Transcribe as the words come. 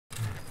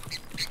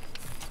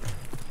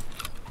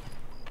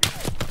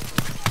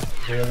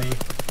Really?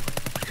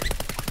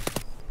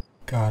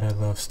 God, I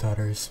love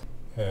stutters.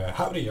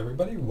 Howdy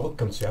everybody,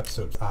 welcome to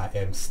episode. I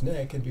am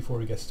Snecc, and before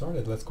we get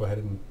started, let's go ahead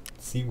and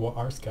see what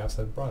our scavs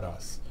have brought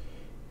us.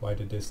 Why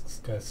did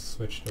this guy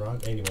switch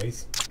around?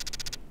 Anyways.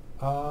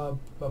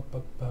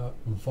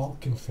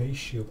 Vulcan face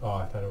shield. Oh,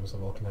 I thought it was a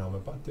Vulcan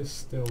helmet, but this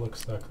still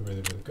looks like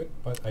really good,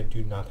 but I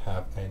do not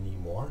have any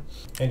more.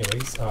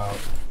 Anyways,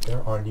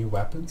 there are new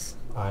weapons.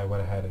 I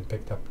went ahead and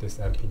picked up this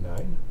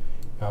MP9.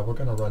 We're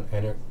gonna run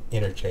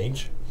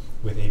interchange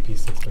with AP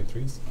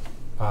 6.3s.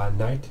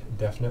 Night,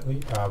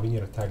 definitely. We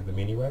need to tag the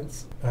mini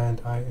reds, and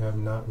I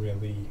am not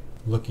really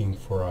looking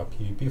for a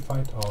PvP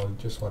fight. I'll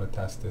just want to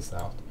test this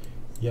out.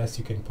 Yes,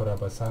 you can put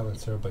up a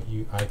silencer, but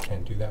I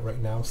can't do that right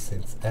now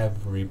since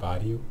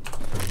everybody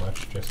pretty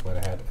much just went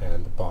ahead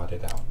and bought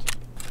it out.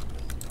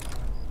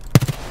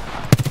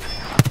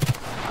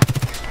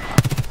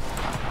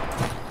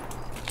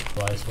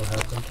 Guys, what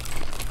happened?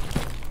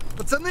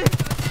 Пацаны!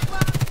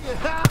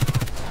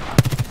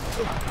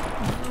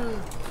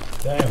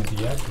 Damn,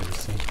 the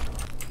accuracy.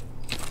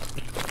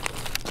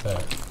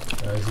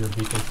 There's your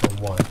beacon for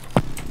one.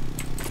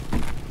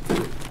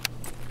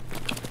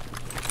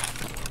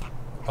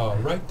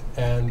 Alright,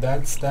 and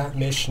that's that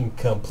mission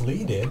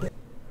completed.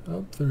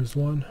 Oh, there's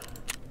one.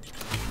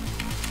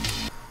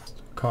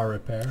 Car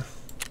repair.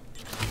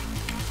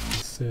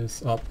 This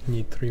is up.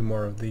 Need 3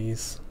 more of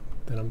these.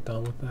 Then I'm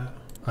done with that.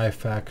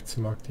 IFAC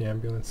to mark the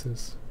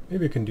ambulances.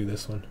 Maybe I can do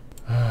this one.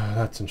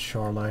 That's in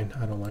Shoreline.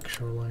 I don't like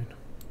Shoreline.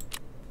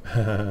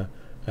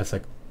 That's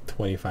like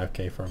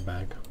 25k for a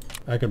bag.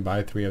 I could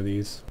buy 3 of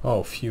these.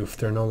 Oh, phew,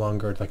 they're no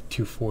longer like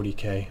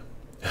 240k.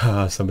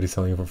 Somebody's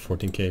selling it for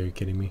 14k, are you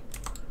kidding me?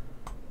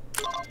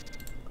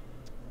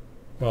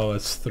 Well,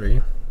 it's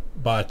 3.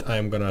 But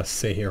I'm gonna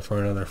stay here for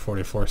another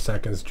 44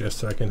 seconds just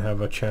so I can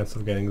have a chance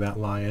of getting that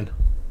lion.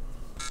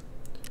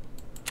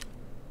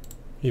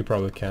 He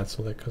probably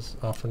canceled it because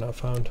offer not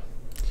found.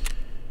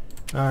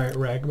 Alright,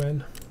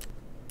 Ragman.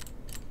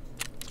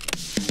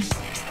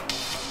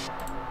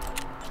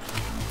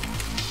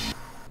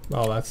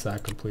 Well, that's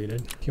that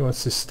completed. He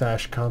wants to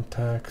stash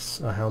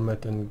contacts, a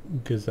helmet, and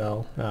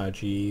gazelle. Ah,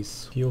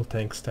 jeez. Fuel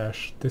tank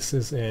stash. This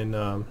is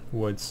in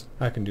woods.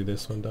 I can do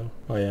this one though.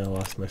 Oh yeah, I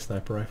lost my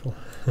sniper rifle.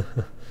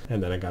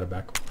 And then I got it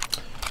back.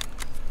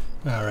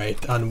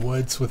 Alright, on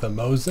woods with a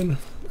Mosin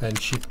and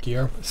cheap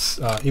gear.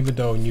 Even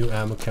though new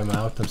ammo came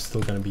out, I'm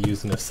still going to be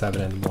using a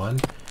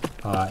 7N1.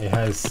 It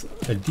has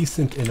a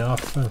decent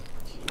enough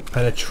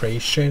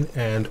penetration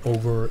and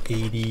over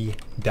 80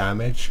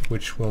 damage,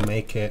 which will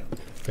make it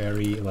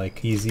very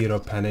easy to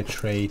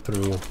penetrate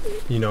through,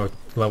 you know,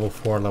 level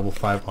 4, level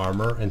 5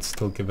 armor and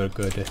still give it a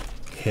good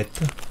hit.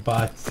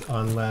 But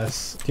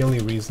unless the only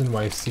reason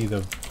why I see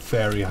the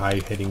very high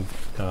hitting,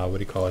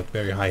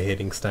 very high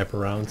hitting sniper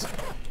rounds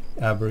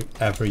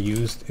ever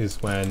used is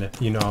when,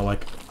 you know,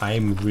 like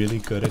I'm really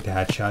good at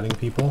headshotting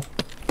people,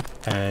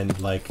 and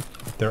like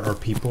there are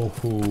people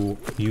who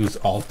use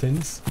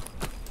Altons,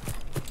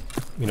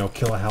 you know,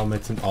 killer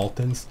helmets and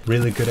Altons,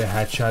 really good at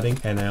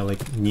headshotting, and I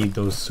like need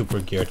those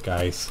super geared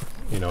guys,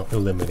 you know,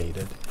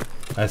 eliminated.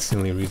 That's the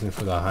only reason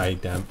for the high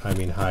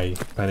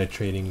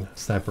penetrating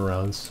sniper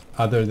rounds.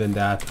 Other than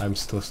that, I'm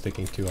still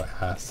sticking to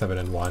a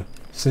 7N1.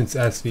 Since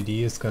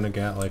SVD is gonna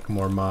get like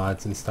more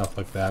mods and stuff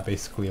like that,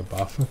 basically a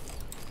buff,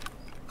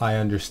 I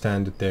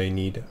understand that they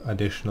need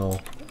additional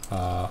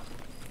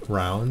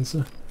rounds.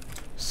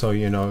 So,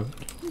 you know,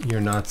 you're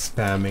not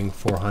spamming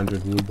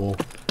 400 ruble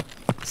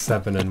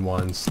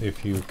 7N1s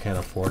if you can't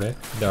afford it.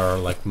 There are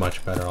like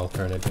much better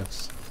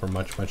alternatives for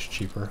much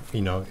cheaper,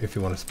 you know, if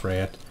you want to spray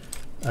it.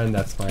 And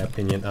that's my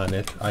opinion on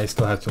it. I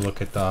still have to look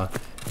at the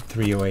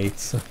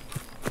 308s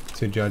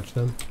to judge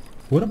them.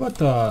 What about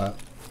the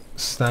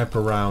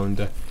sniper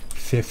round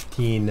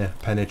 15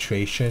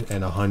 penetration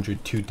and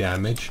 102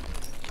 damage,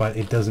 but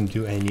it doesn't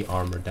do any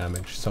armor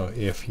damage? So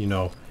if, you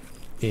know,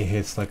 it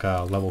hits like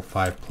a level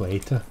 5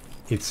 plate,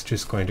 it's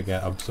just going to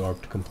get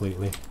absorbed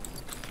completely.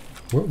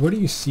 Where do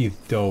you see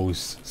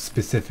those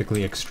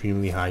specifically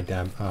extremely high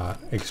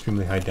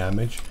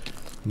damage,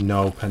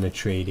 no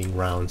penetrating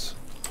rounds?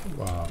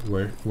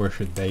 Where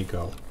should they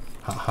go?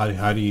 How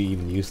do you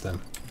even use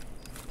them?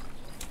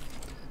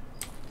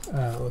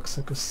 Looks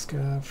like a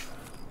scav.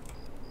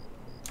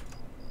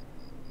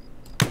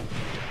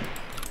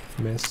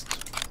 Missed.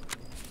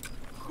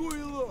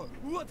 Хуйло!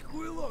 Вот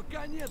хуйло!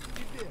 Конец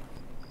тебе!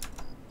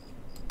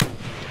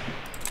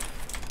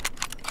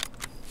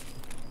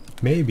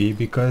 Maybe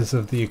because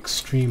of the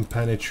extreme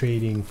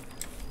penetrating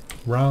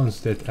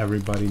rounds that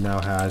everybody now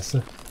has,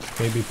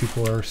 maybe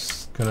people are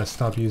gonna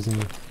stop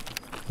using,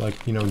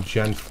 like, you know,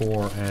 Gen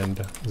 4 and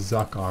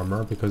Zuck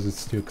armor because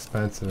it's too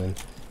expensive and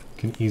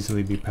can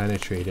easily be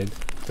penetrated.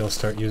 They'll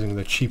start using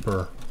the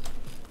cheaper,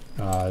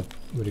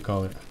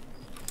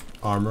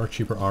 armor,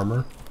 cheaper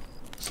armor.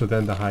 So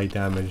then the high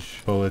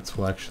damage bullets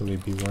will actually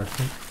be worth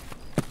it.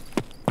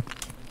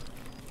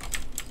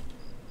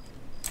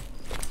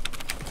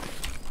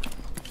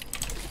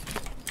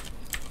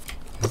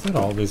 Is that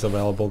always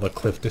available, the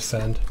cliff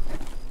descent?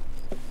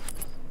 I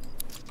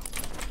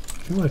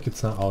feel like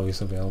it's not always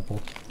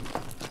available.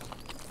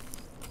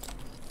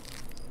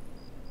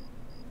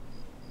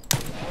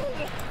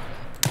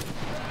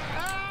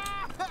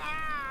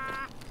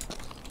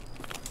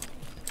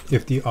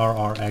 If the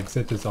RR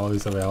exit is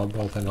always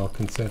available, then I'll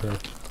consider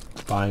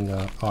buying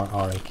a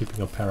RR and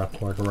keeping a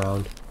paracord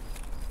around.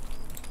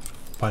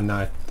 But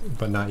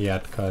not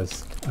yet,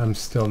 because I'm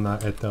still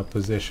not at the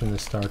position to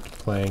start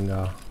playing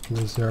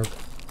reserve.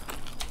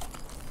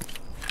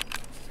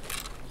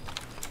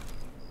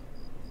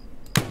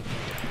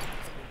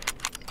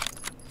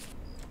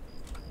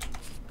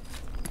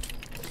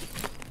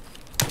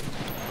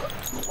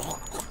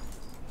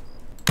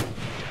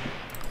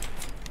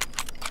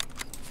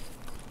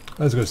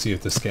 Let's go see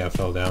if the scav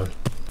fell down.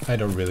 I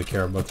don't really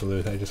care about the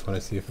loot, I just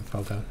want to see if it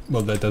fell down.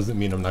 Well, that doesn't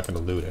mean I'm not going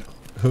to loot it.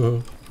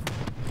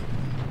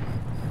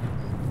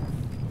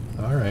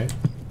 Alright.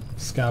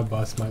 Scav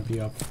boss might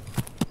be up.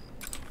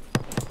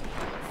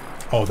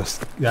 Oh, that's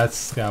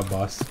scav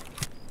boss.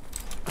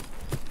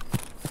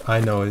 I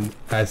know an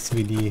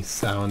SVD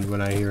sound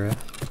when I hear it.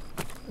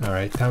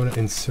 Alright, time to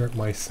insert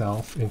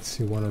myself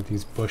into one of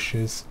these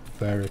bushes.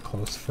 Very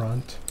close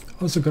front.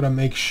 Also gotta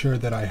make sure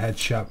that I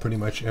headshot pretty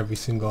much every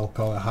single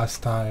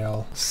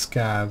hostile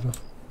scav.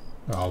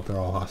 Well, they're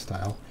all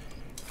hostile.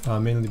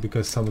 Mainly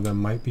because some of them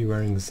might be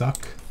wearing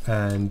Zuck,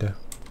 and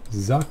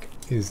Zuck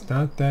is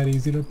not that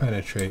easy to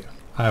penetrate.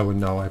 I would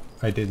know,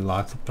 I did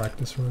lots of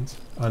practice runs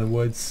on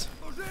woods.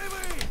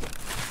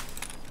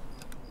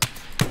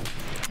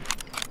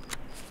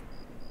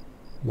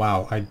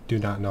 Wow, I do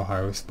not know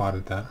how I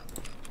spotted that.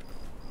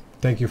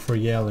 Thank you for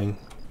yelling.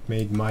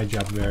 Made my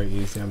job very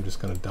easy. I'm just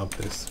gonna dump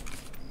this.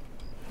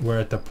 We're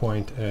at the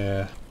point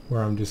where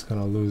I'm just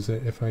gonna lose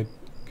it if I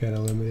get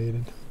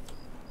eliminated.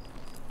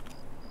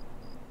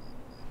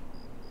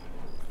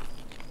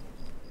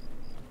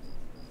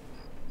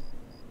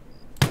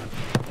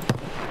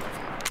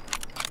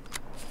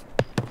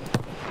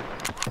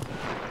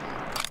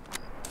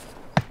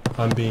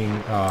 I'm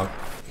being,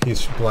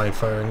 he's blind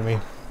firing me.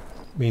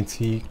 Means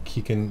he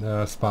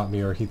can spot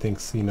me, or he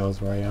thinks he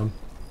knows where I am.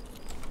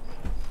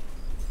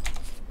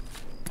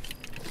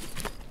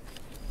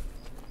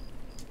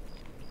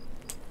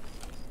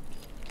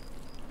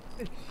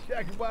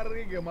 Ща к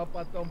барыгам, а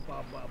потом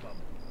по бабам.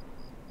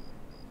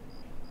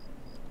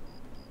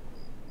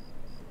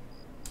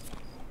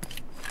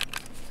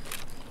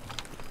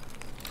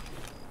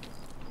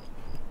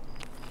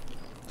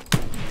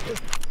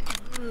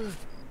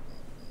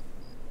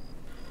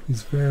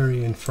 He's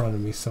very in front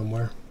of me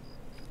somewhere.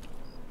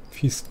 If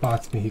he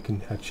spots me, he can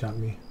headshot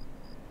me.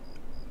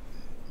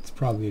 It's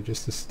probably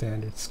just a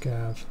standard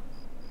scav.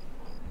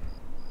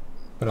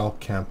 But I'll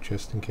camp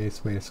just in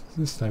case. Wait, is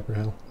this sniper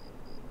hill?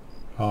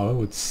 Oh, it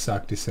would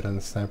suck to sit on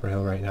the sniper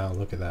hill right now.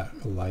 Look at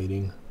that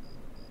lighting.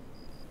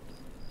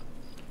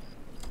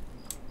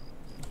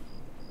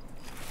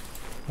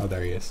 Oh,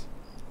 there he is.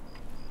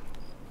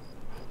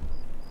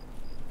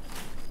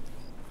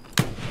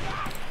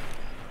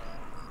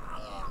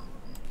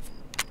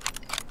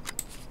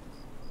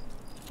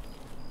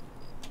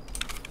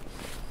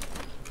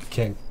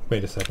 Can't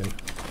wait a second.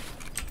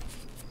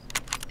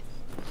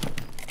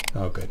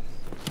 Oh, good.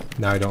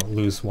 Now I don't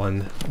lose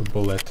one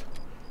bullet.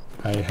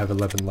 I have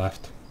 11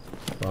 left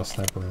for all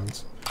sniper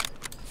rounds.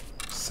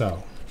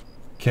 So,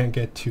 can't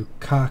get too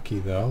cocky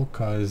though,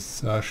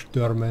 cause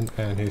Shturman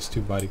and his two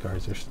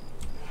bodyguards are.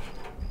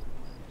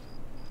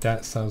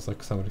 That sounds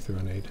like somebody threw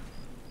a nade.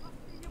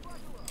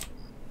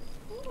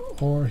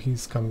 Or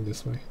he's coming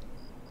this way.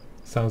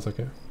 Sounds like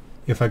it.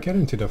 If I get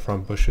into the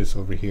front bushes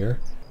over here,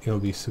 it'll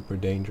be super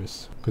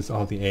dangerous because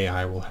all the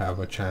AI will have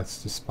a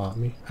chance to spot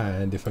me,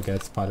 and if I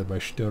get spotted by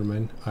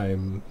Shturman,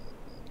 I'm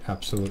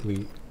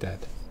absolutely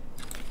dead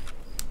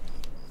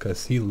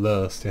because he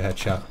loves to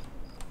headshot.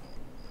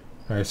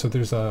 Alright, so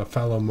there's a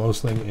fellow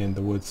mosling in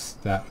the woods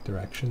that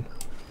direction.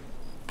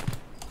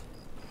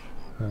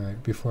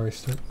 Alright, before I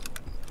start,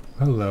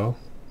 hello.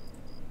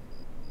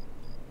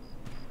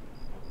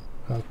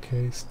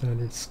 Okay,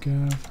 standard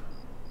scav.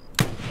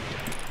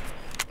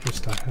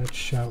 Just a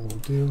headshot will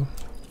do.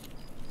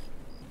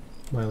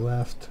 My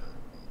left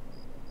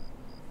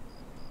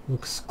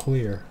looks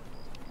clear.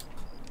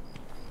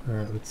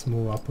 Alright, let's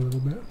move up a little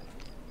bit.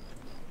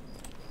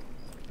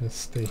 Let's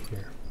stay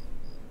here.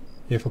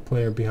 If a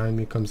player behind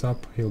me comes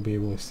up, he'll be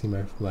able to see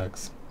my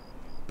legs.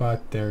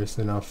 But there's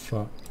enough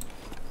oh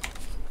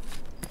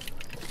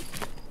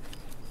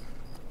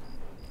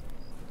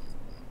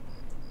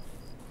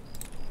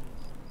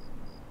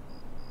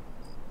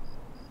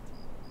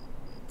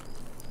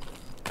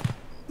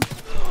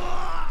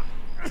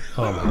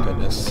my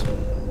goodness.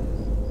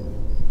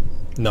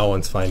 No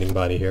one's finding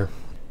body here.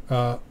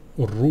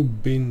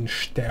 Rubin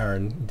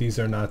Stern. These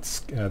are not,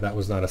 that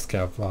was not a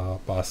scav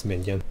boss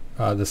minion.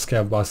 The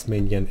scav boss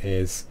minion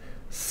is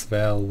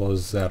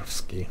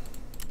Svelozerski.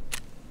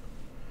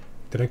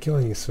 Did I kill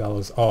any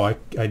Svelos? Oh,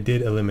 I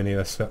did eliminate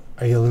a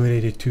I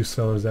eliminated two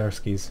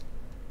Svelozerskis.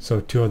 So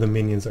two of the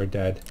minions are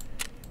dead.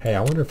 Hey,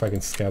 I wonder if I can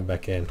scav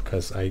back in,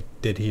 because I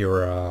did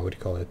hear, what do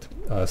you call it?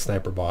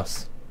 Sniper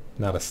boss.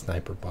 Not a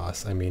sniper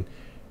boss, I mean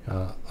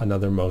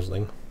another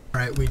mosling.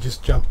 Alright, we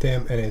just jumped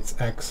in and it's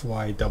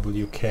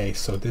XYWK,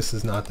 so this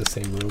is not the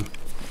same room.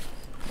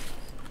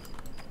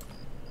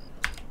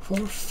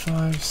 4,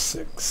 5,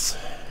 6.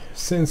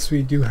 since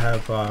we do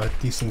have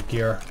decent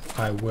gear,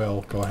 I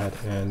will go ahead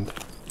and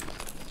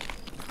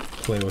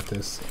play with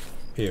this.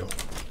 Ew.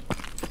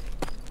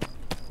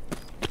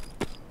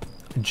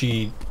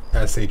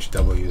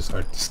 GSHWs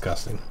are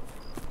disgusting.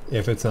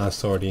 If it's not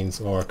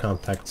sardines or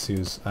contact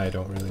sues, I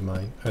don't really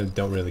mind. I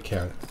don't really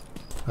care.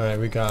 Alright,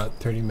 we got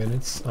 30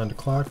 minutes on the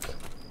clock.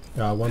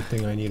 One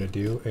thing I need to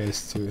do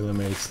is to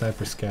eliminate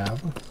sniper scav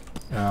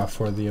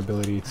for the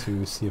ability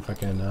to see if I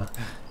can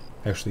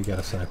actually get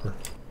a sniper.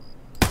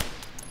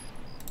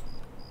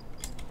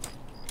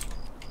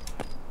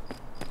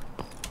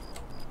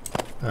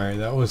 Alright,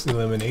 that was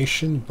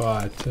elimination,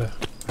 but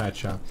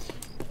headshot.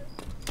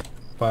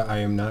 But I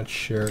am not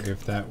sure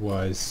if that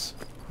was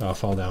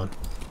fall down.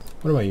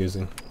 What am I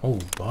using? Oh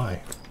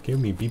my, give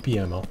me BP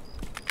ammo.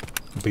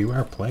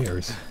 Beware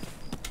players.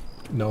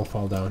 No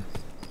fall down.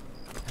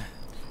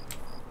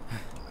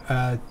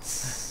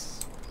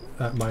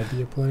 That might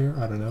be a player,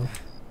 I don't know.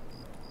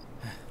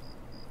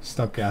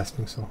 Stop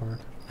gasping so hard.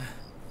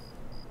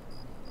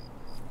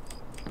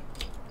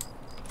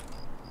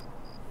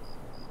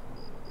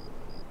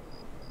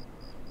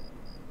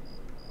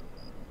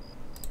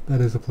 That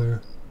is a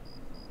player.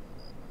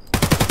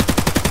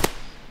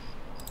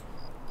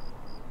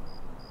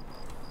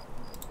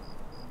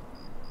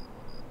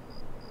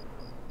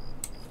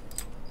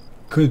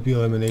 Could be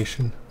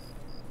elimination.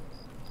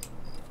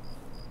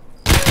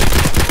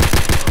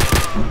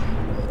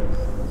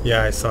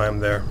 Yeah, I saw him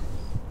there.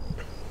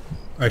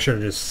 I should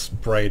have just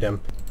sprayed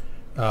him.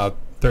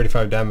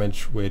 35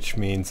 damage, which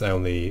means I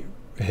only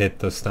hit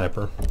the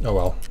sniper. Oh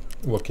well,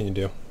 what can you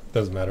do?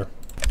 Doesn't matter.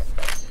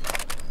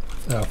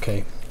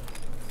 Okay.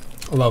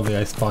 Lovely,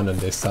 I spawned on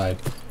this side.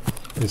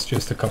 It's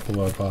just a couple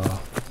of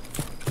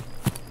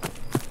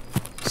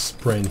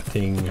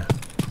sprinting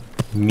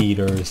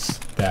meters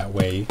that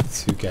way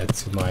to get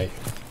to my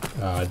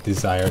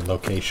desired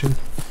location.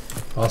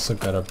 Also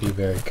gotta be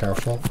very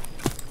careful.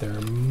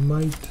 There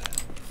might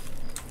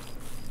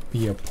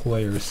be a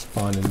player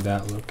spawn in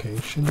that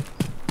location.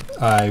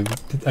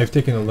 I've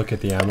taken a look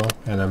at the ammo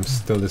and I'm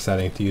still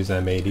deciding to use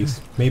M80s.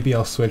 Maybe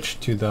I'll switch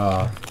to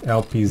the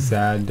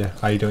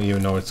LPZ, I don't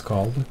even know what it's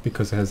called,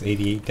 because it has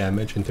 88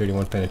 damage and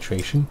 31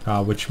 penetration,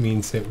 which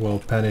means it will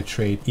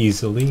penetrate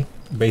easily,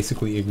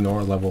 basically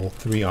ignore level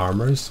 3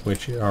 armors,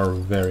 which are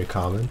very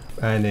common,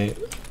 and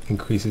it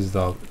increases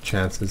the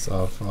chances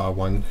of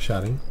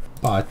one-shotting.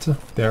 But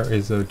there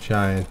is a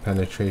giant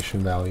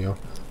penetration value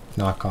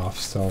knockoff,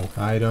 so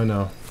I don't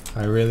know.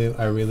 I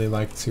really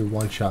like to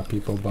one-shot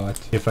people, but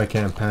if I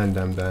can't pan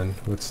them, then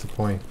what's the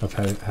point of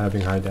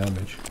having high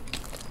damage?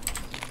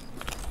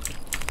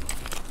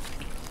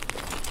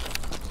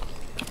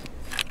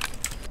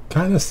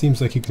 Kinda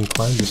seems like you can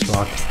climb this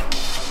rock.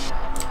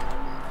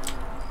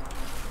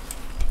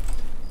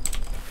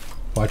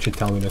 Watch it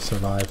tell me to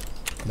survive.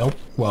 Nope.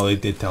 Well,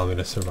 it did tell me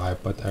to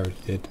survive, but I already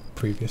did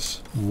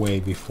previous, way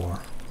before.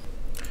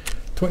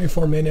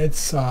 24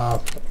 minutes, 2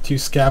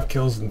 scav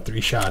kills and 3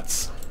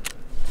 shots.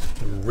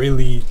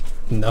 Really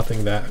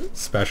nothing that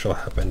special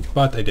happened,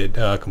 but I did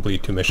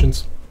complete 2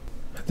 missions.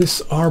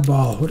 This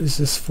R-ball, what is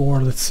this for?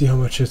 Let's see how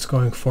much it's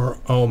going for.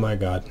 Oh my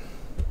god.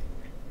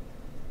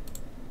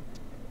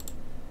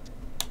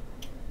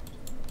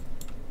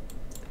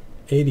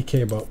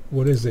 $80K, but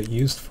what is it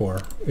used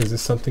for? Is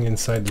this something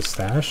inside the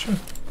stash?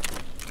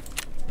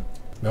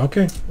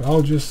 Okay,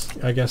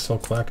 I guess I'll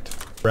collect.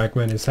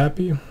 Ragman is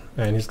happy,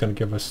 and he's gonna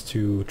give us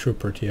 2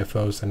 trooper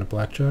TFOs and a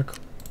blackjack.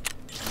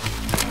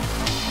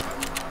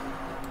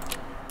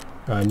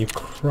 New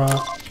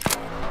crop.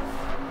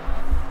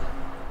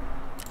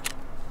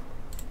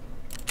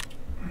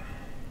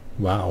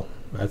 Wow,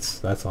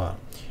 that's a lot.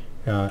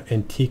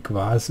 Antique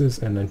vases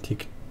and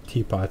antique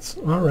teapots.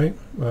 Alright,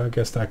 well, I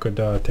guess that could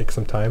take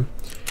some time.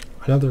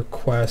 Another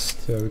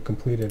quest we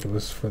completed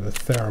was for the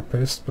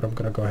therapist, but I'm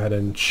gonna go ahead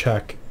and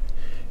check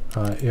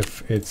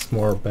if it's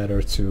more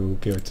better to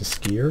give it to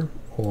skier,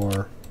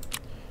 or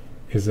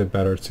is it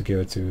better to give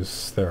it to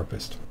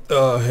therapist.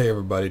 Hey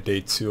everybody,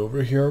 day 2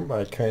 over here.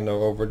 I kind of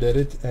overdid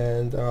it,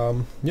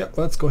 and yep,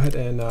 let's go ahead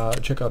and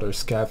check out our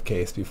scav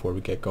case before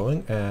we get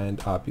going.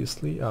 And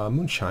obviously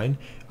moonshine,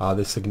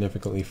 this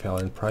significantly fell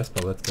in price,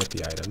 but let's get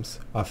the items.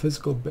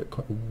 Physical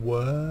Bitcoin,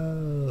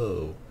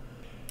 whoa,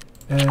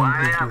 and we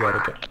do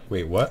that again.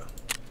 Wait, what?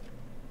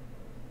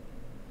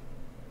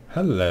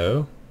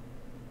 Hello.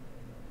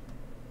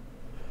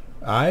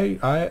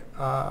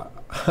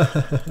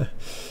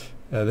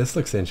 This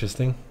looks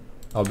interesting.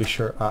 I'll be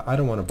sure, I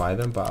don't want to buy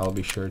them, but I'll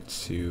be sure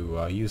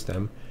to use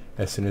them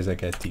as soon as I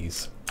get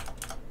these.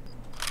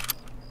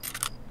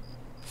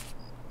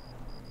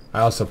 I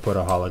also put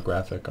a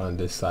holographic on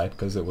this side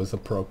because it was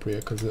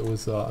appropriate, because it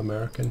was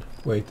American.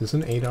 Wait, is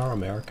an 8R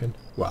American?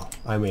 Well,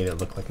 I made it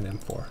look like an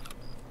M4.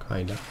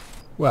 Kinda.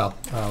 Well,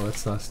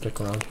 let's not stick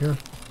around here.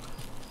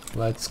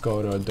 Let's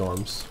go to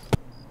dorms.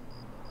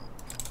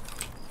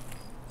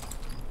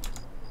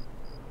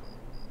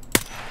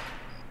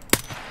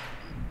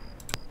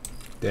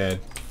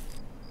 Dead.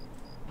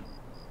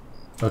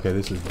 Okay,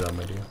 this is a dumb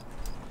idea.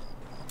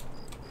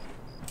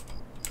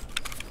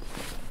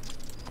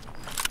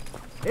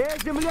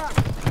 Земля!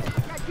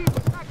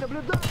 Какие-то так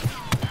наблюдают!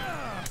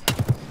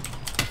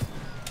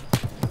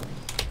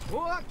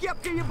 О,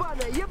 кепка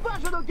ебаная!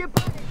 Ебашину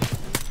кипарик!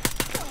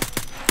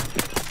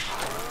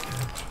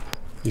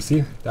 You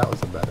see? That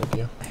was a bad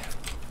idea.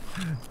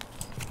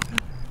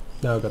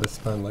 Now I gotta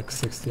spend like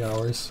 60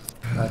 hours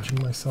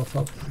patching myself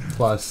up.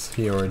 Plus,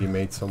 he already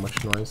made so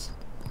much noise.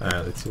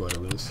 Alright, let's see what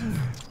I lose.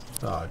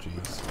 Oh,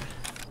 jeez.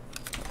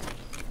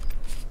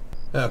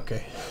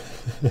 Okay.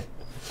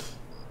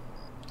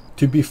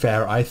 To be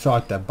fair, I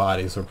thought that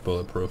bodies were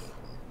bulletproof.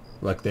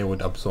 Like they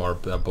would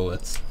absorb the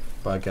bullets.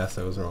 But I guess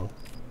I was wrong.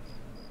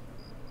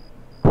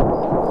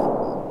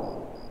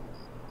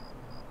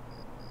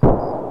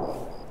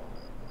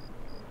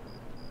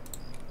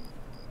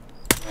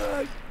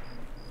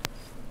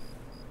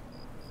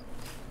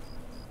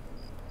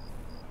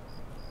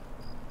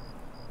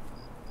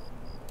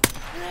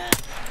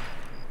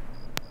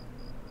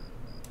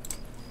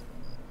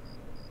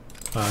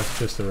 It's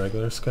just a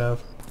regular scav.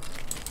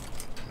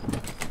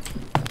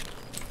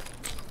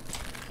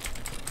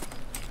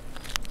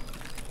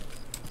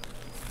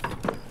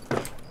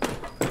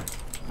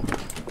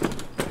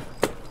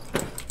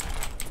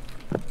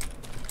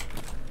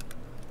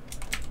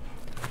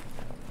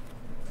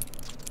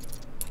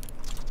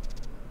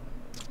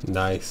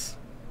 Nice.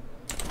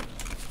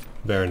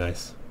 Very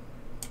nice.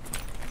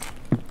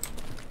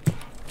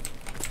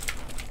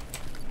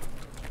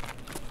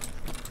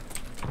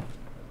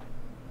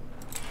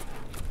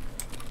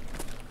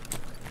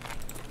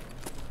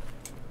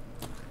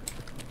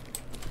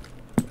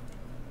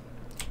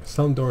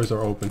 Some doors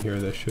are open here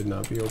that should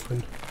not be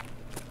open.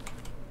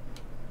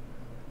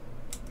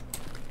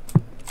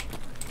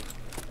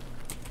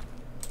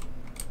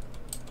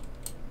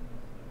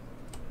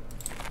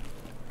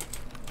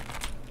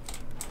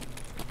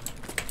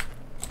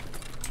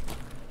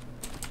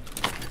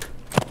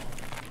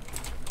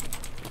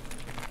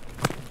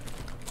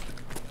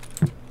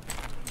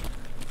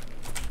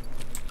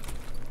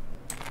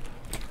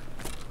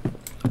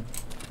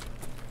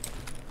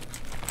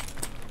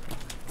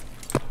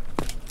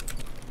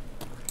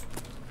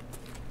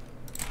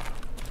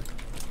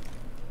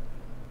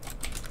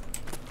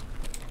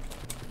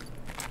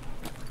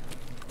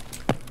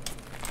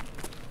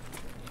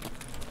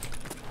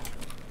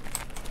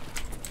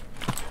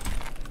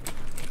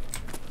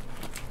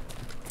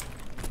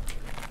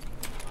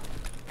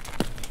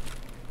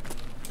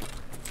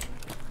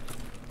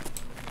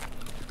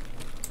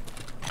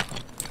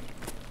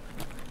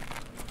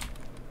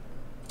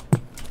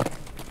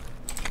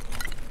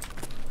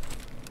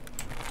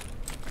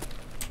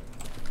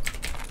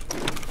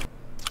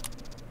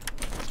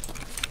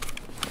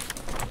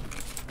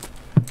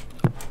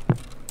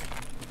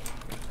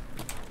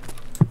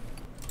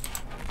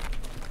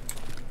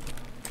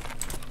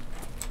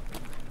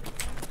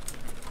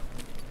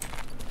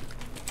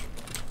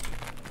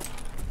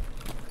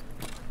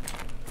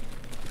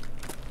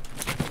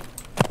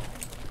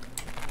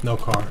 No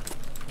car.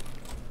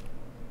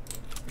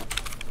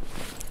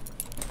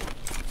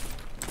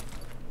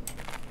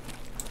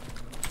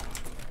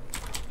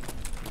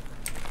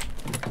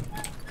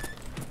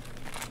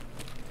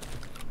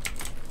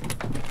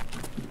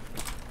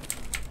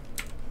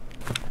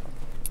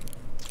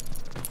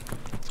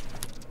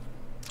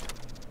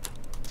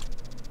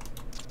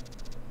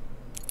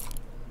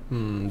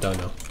 Don't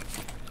know.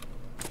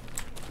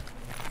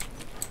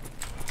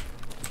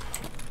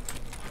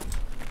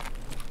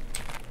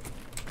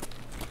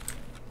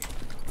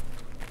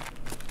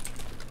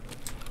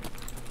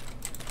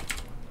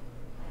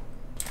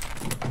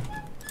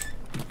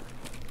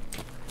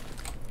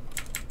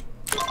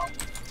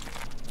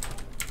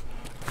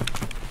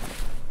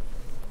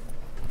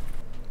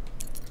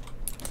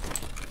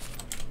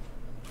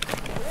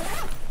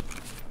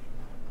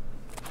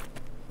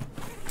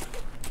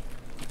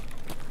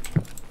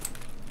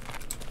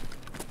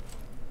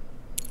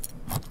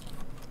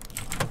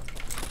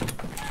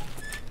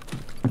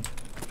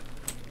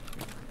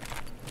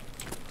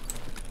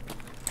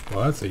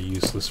 Well, that's a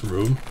useless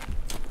room.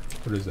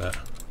 What is that?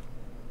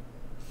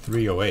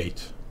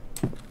 308.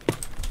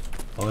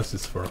 Unless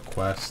it's for a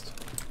quest.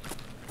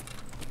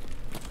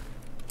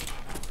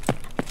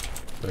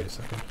 Wait a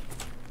second.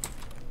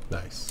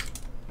 Nice.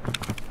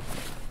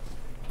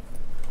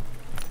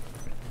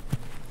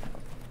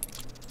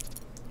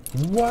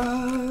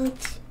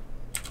 What?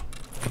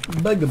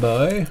 Big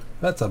boy.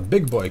 That's a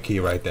big boy key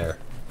right there.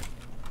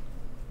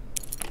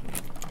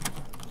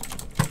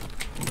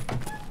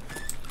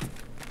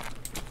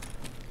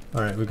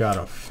 Alright, we got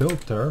a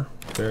filter.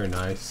 Very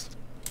nice.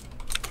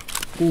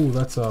 Ooh,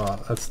 that's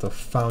the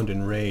found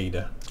in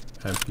raid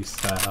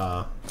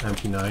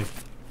MP9.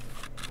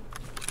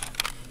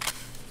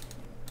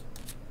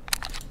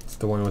 It's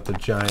the one with the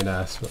giant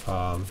ass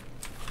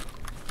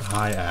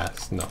high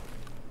ass, no.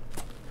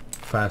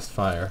 Fast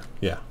fire,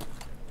 yeah.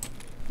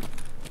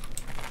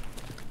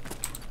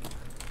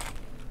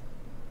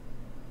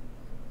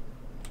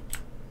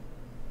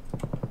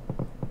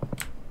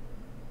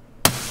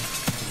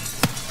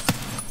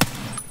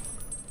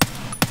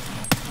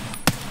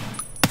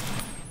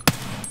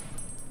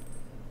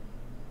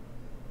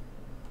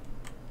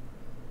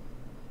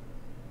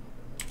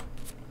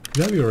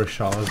 Could that be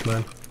Rashala's,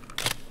 man?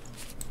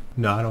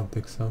 No, I don't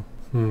think so.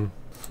 How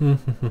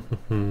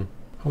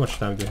much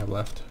time do I have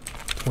left?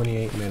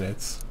 28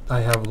 minutes.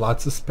 I have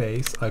lots of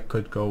space. I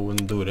could go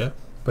and loot it,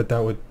 but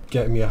that would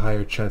get me a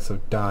higher chance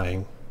of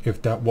dying.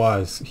 If that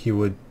was,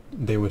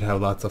 they would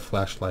have lots of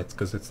flashlights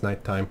because it's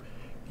nighttime.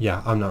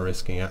 Yeah, I'm not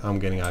risking it. I'm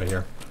getting out of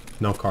here.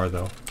 No car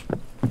though.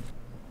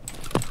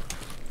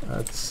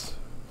 That's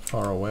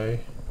far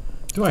away.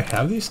 Do I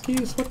have these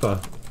keys? What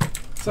the?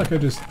 It's like I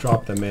just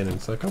dropped them in and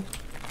it's like, oh,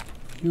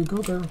 you go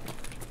there.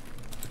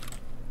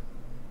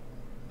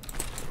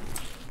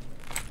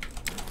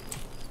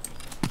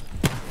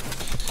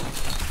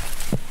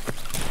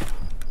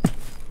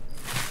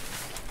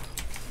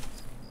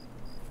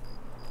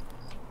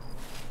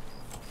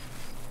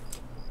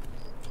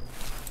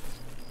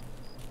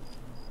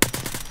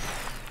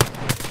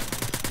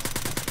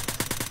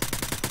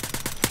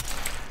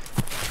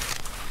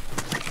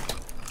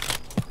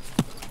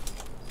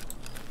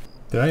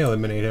 Did I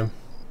eliminate him?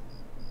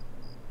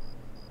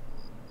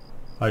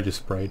 I just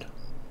sprayed.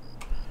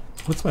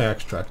 What's my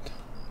extract?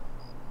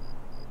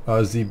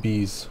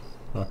 ZBs.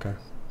 Okay.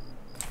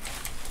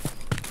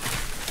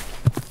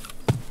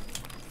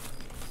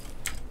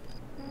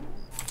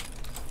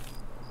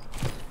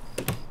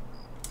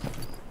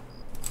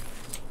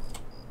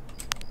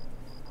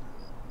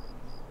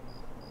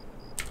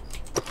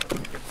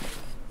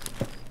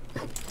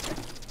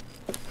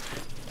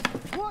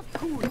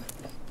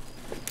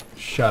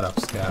 Shut up,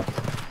 scav.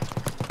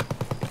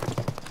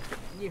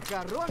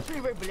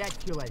 Нехороший вы,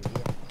 блядь, человек.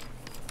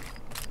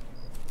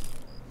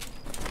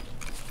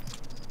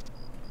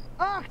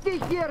 Ах ты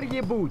хер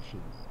ебучий!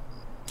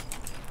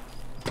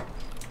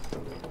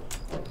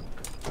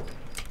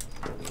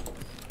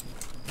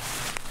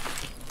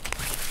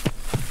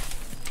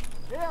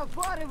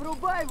 Фары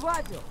врубай,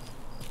 Ватю!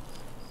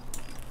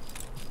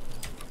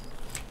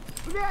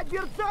 Блядь,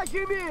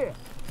 берцачими!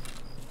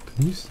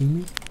 Can you see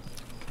me?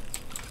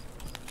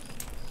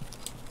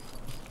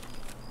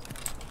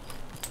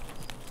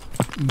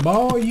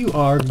 Boy, you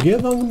are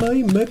giving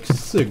me mixed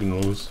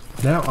signals.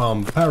 Now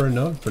I'm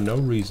paranoid for no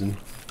reason.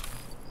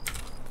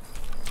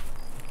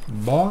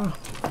 Boy.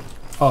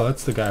 Oh,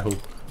 that's the guy who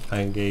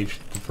I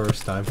engaged the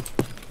first time.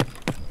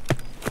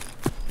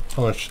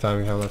 How much time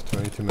we have left?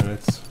 22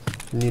 minutes.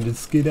 Needed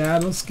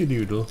skedaddle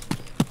skedoodle.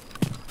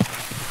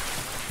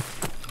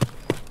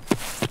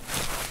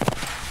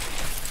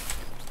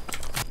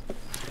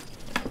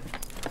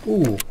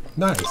 Ooh,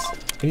 nice.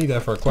 I need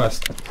that for a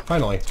quest.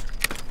 Finally.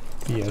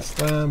 PS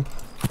lamp.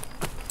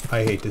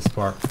 I hate this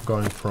part,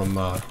 going from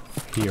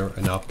here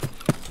and up.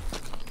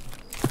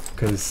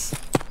 Because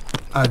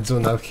I do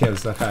not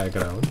have the high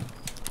ground.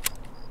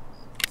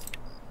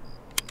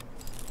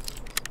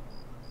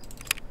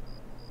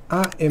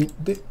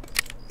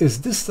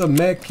 Is this a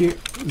mech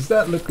kit? Does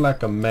that look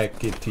like a mech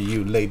kit to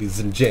you, ladies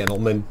and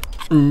gentlemen?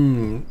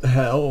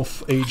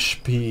 Health,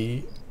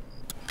 HP.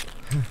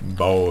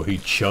 Boy, he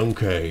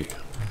chunky.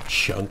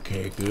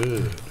 Chunky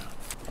good.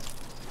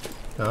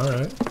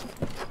 Alright.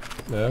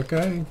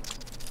 Okay.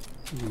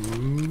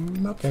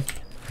 Okay.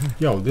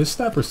 Yo, this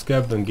sniper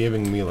scav been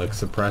giving me like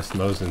suppressed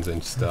motions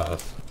and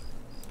stuff.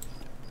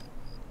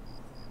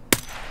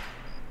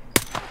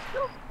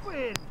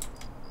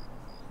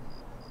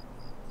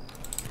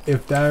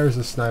 If there's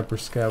a sniper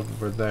scav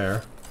over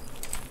there,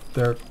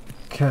 there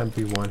can't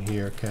be one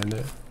here, can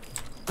it?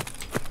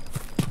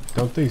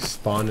 Don't they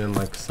spawn in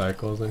like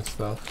cycles and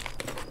stuff?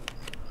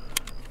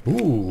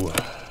 Ooh,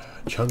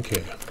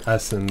 chunky.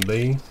 S and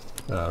B.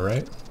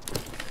 Alright.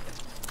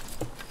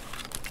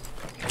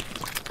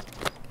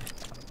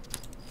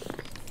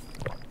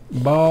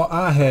 Boy,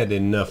 I had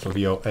enough of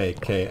your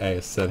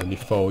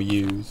AKA-74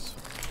 use.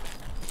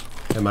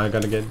 Am I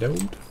gonna get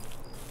domed?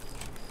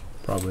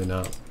 Probably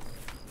not.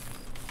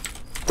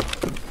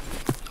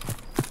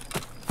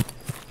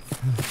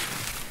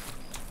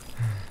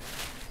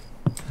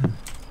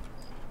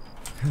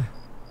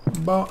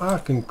 Boy, I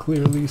can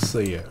clearly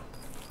see it.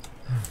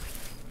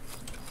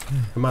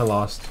 Am I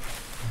lost?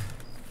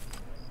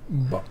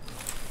 But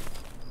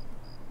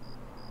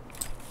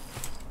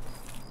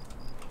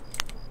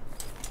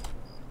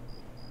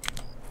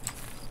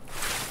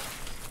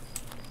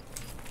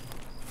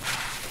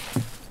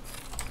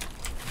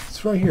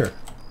it's right here,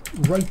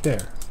 right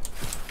there.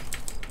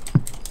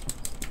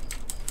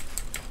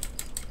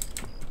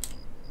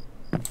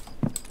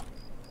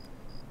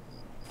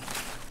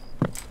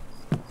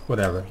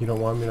 Whatever, you don't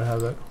want me to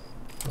have it?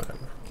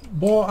 Whatever.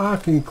 Boy, I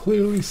can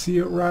clearly see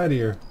it right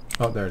here.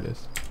 Oh, there it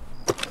is.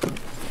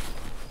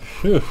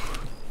 Phew.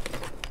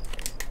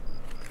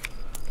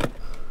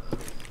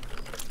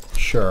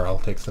 Sure, I'll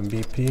take some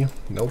BP.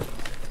 Nope.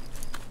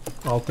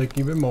 I'll take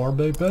even more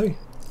BP.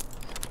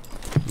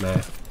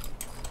 Nah.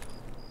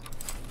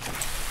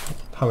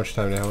 How much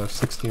time do I have left?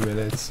 60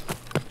 minutes.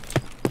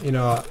 You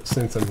know,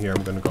 since I'm here,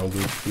 I'm gonna go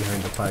loot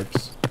behind the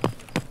pipes.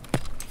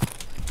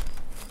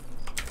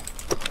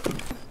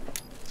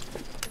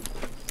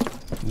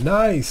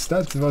 Nice!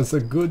 That was a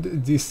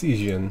good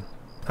decision.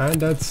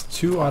 And that's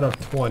 2 out of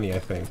 20, I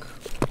think.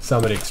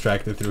 Somebody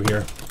extracted through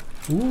here.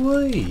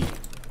 Wait!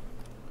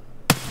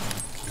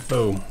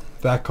 Boom.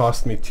 That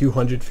cost me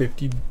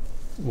 250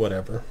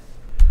 whatever.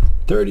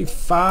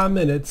 35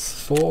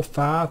 minutes for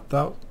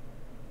 5,000.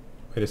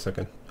 Wait a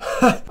second.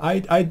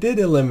 I did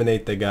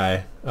eliminate the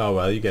guy. Oh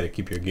well, you gotta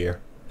keep your gear.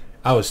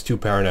 I was too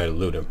paranoid to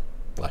loot him.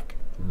 Like,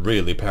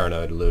 really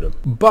paranoid to loot him.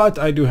 But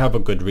I do have a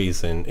good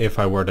reason. If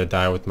I were to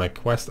die with my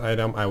quest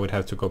item, I would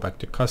have to go back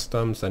to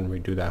customs and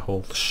redo that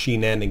whole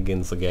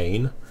shenanigans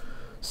again.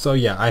 So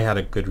yeah, I had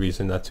a good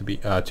reason not to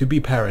be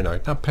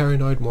paranoid. Not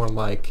paranoid, more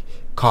like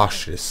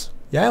cautious.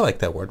 Yeah, I like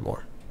that word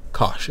more.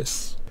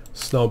 Cautious.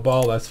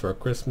 Snowball, that's for a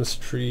Christmas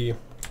tree.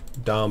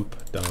 Dump,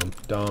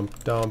 dump,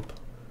 dump, dump.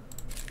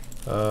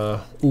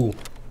 Ooh,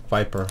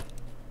 Viper.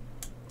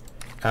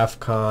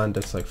 AFCON,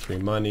 that's like free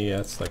money.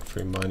 That's like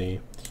free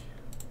money.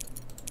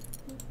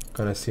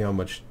 Gonna see how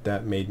much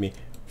that made me.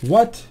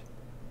 What?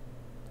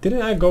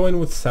 Didn't I go in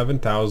with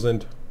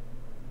 7,000?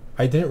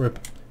 I didn't rip.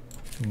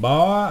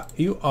 Bah,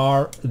 you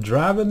are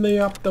driving me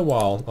up the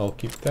wall. I'll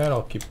keep that,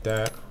 I'll keep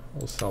that.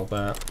 I'll sell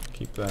that,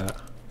 keep that.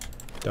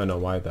 Don't know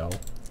why though.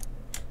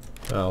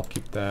 I'll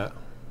keep that.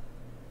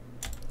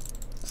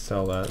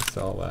 Sell that,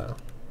 sell that.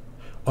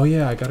 Oh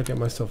yeah, I gotta get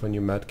myself a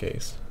new med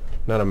case.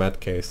 Not a med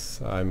case,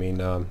 I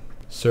mean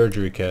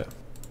surgery kit.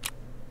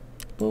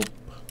 Boop.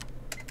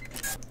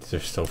 These are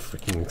so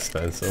freaking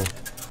expensive.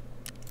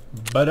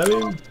 But I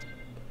mean,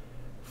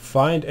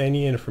 find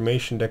any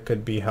information that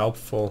could be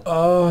helpful.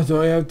 Oh,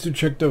 do I have to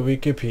check the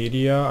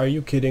Wikipedia? Are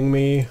you kidding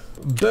me?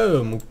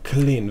 Boom!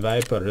 Clean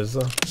Vipers.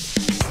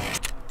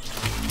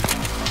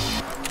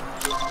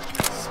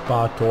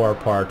 Spa tour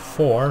part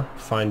 4.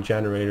 Find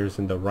generators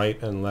in the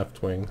right and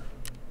left wing.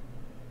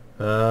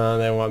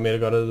 They want me to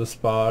go to the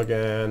spa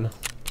again.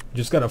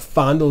 Just gotta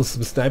fondle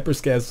some sniper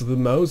scavs with the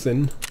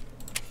Mosin.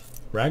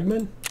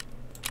 Ragman?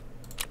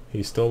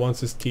 He still wants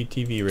his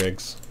TTV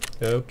rigs.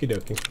 Okie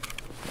dokie.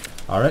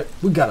 Alright,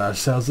 we got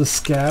ourselves a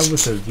scav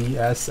with a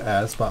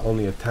VSS, but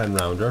only a 10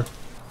 rounder.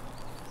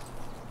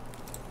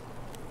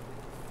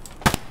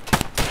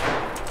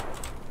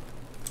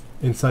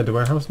 Inside the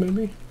warehouse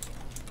maybe?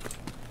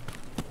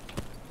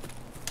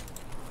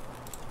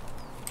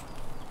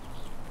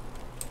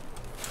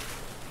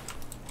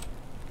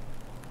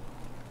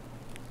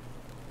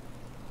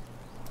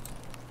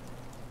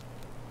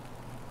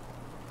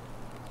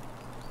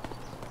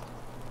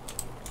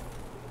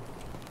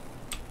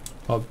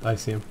 Oh, I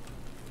see him.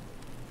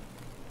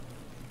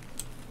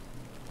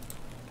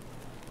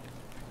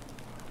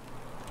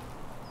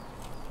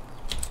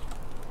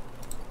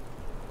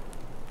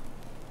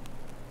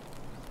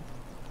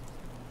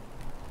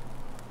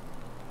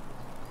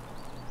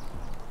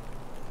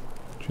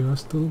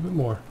 Just a little bit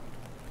more.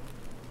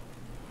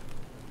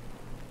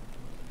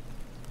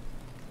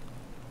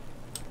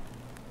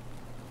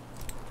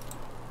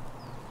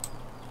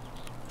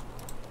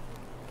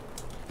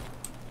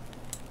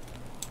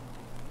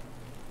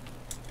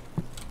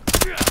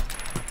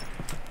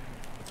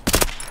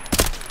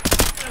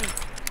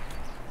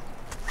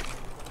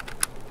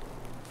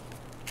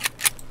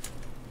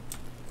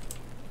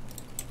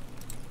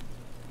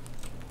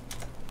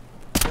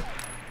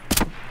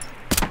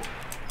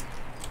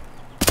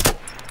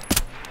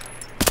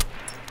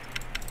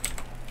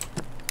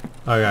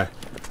 Okay,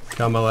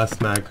 got my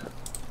last mag.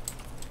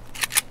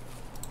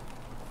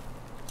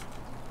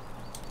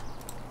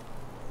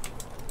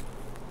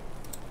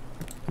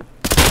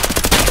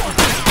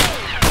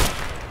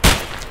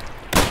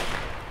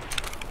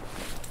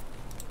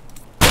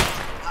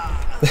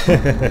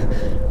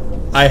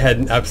 I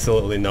had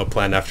absolutely no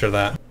plan after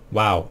that.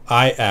 Wow,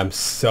 I am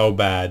so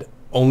bad.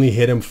 Only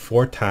hit him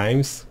 4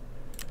 times?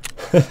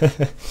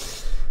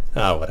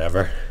 Ah,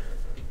 whatever.